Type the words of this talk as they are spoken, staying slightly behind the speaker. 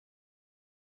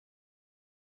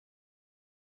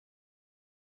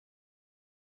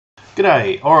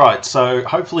G'day. Alright, so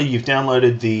hopefully you've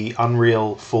downloaded the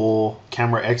Unreal 4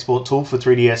 camera export tool for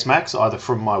 3ds Max, either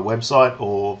from my website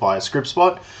or via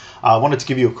ScriptSpot. I wanted to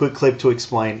give you a quick clip to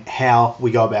explain how we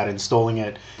go about installing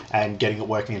it and getting it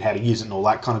working and how to use it and all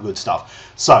that kind of good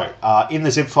stuff. So, in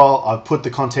the zip file, I've put the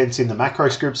contents in the macro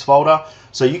scripts folder,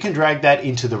 so you can drag that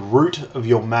into the root of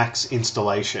your Max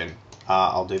installation.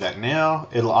 I'll do that now.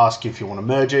 It'll ask you if you want to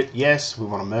merge it. Yes, we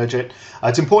want to merge it.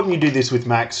 It's important you do this with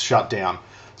Max shut down.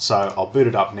 So I'll boot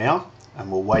it up now,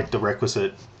 and we'll wait the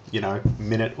requisite,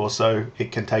 minute or so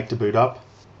it can take to boot up.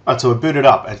 Alright, so we've booted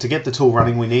up, and to get the tool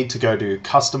running we need to go to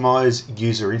Customize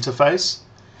User Interface,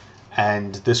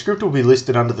 and the script will be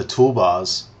listed under the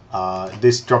toolbars.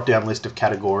 This drop-down list of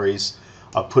categories,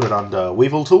 I've put it under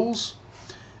Weevil Tools,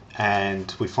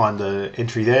 and we find the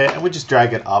entry there, and we just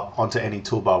drag it up onto any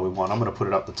toolbar we want. I'm going to put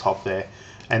it up the top there,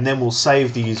 and then we'll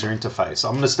save the user interface.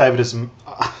 I'm going to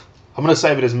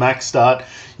save it as Max Start.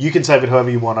 You can save it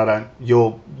however you want.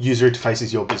 Your user interface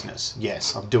is your business.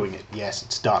 Yes, I'm doing it. Yes,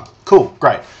 it's done. Cool,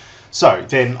 great. So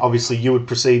then obviously you would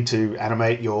proceed to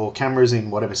animate your cameras in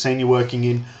whatever scene you're working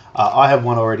in. I have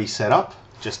one already set up,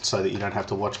 just so that you don't have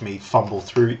to watch me fumble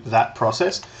through that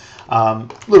process.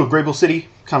 Little Greeble City,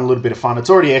 kind of a little bit of fun.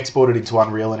 It's already exported into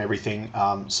Unreal and everything,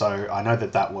 so I know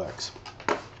that works.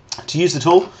 To use the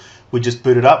tool, we just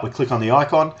boot it up, we click on the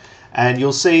icon, and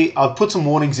you'll see I've put some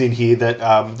warnings in here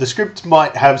that the script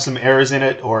might have some errors in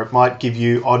it, or it might give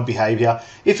you odd behavior.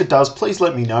 If it does, please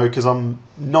let me know, because I'm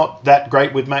not that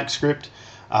great with Max Script.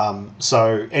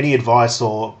 So any advice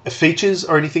or features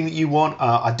or anything that you want,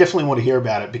 I definitely want to hear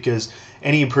about it, because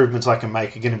any improvements I can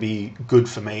make are going to be good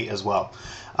for me as well.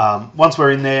 Once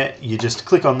we're in there, you just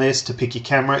click on this to pick your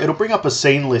camera. It'll bring up a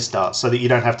scene lister so that you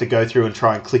don't have to go through and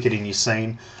try and click it in your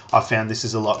scene. I found this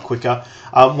is a lot quicker.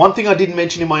 One thing I didn't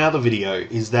mention in my other video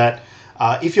is that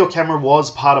if your camera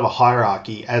was part of a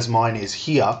hierarchy, as mine is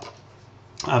here,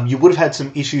 you would have had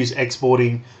some issues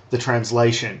exporting the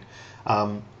translation.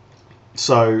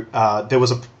 So there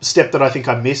was a step that I think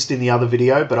I missed in the other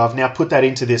video, but I've now put that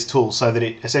into this tool so that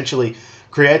it essentially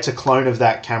creates a clone of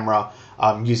that camera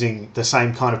using the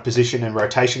same kind of position and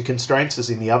rotation constraints as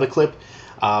in the other clip.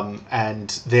 And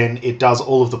then it does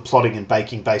all of the plotting and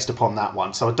baking based upon that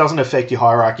one. So it doesn't affect your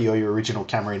hierarchy or your original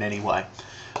camera in any way.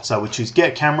 So we choose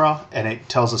Get Camera, and it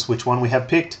tells us which one we have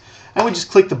picked. And we just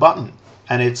click the button,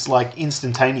 and it's like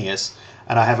instantaneous.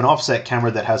 And I have an offset camera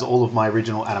that has all of my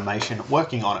original animation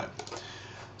working on it.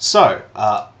 So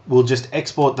we'll just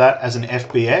export that as an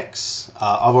FBX.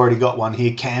 I've already got one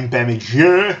here, Cam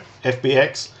Bamage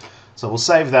FBX. So we'll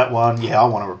save that one. Yeah, I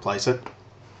want to replace it.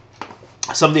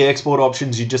 Some of the export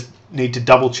options you just need to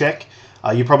double check.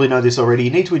 You probably know this already. You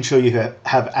need to ensure you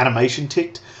have animation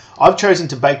ticked. I've chosen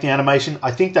to bake the animation.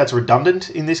 I think that's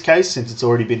redundant in this case since it's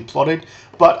already been plotted,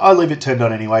 but I leave it turned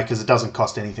on anyway because it doesn't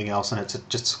cost anything else, and it's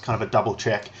just kind of a double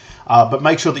check. But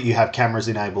make sure that you have cameras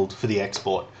enabled for the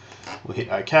export. We'll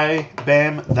hit OK,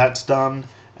 bam, that's done,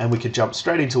 and we can jump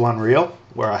straight into Unreal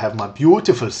where I have my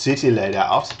beautiful city laid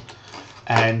out,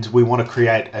 and we want to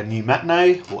create a new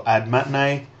matinee. We'll add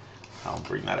matinee. I'll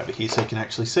bring that over here so you can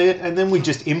actually see it, and then we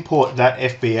just import that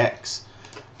FBX.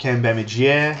 Cam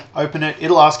Bamage, open it.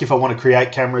 It'll ask if I want to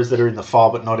create cameras that are in the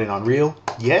file but not in Unreal.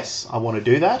 Yes, I want to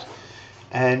do that.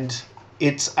 And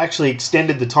it's actually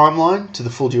extended the timeline to the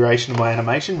full duration of my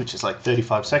animation, which is like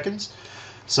 35 seconds.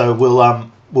 So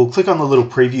we'll click on the little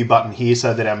preview button here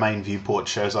so that our main viewport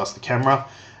shows us the camera,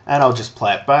 and I'll just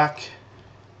play it back.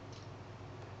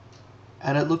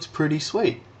 And it looks pretty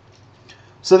sweet.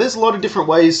 So there's a lot of different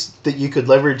ways that you could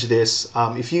leverage this.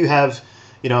 If you have,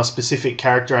 a specific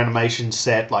character animation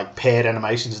set, like paired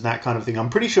animations and that kind of thing, I'm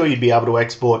pretty sure you'd be able to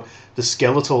export the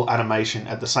skeletal animation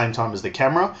at the same time as the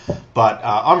camera. But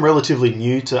I'm relatively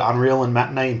new to Unreal and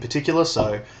Matinee in particular,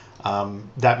 so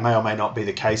that may or may not be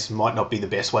the case, might not be the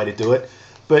best way to do it.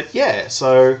 But yeah,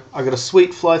 so I got a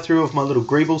sweet fly through of my little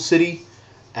Greeble City,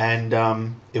 and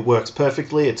it works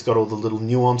perfectly. It's got all the little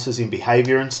nuances in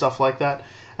behavior and stuff like that,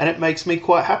 and it makes me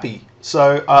quite happy.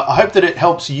 So I hope that it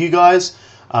helps you guys.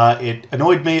 It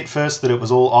annoyed me at first that it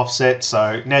was all offset,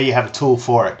 so now you have a tool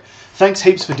for it. Thanks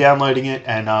heaps for downloading it,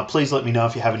 and please let me know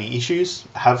if you have any issues.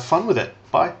 Have fun with it.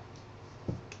 Bye.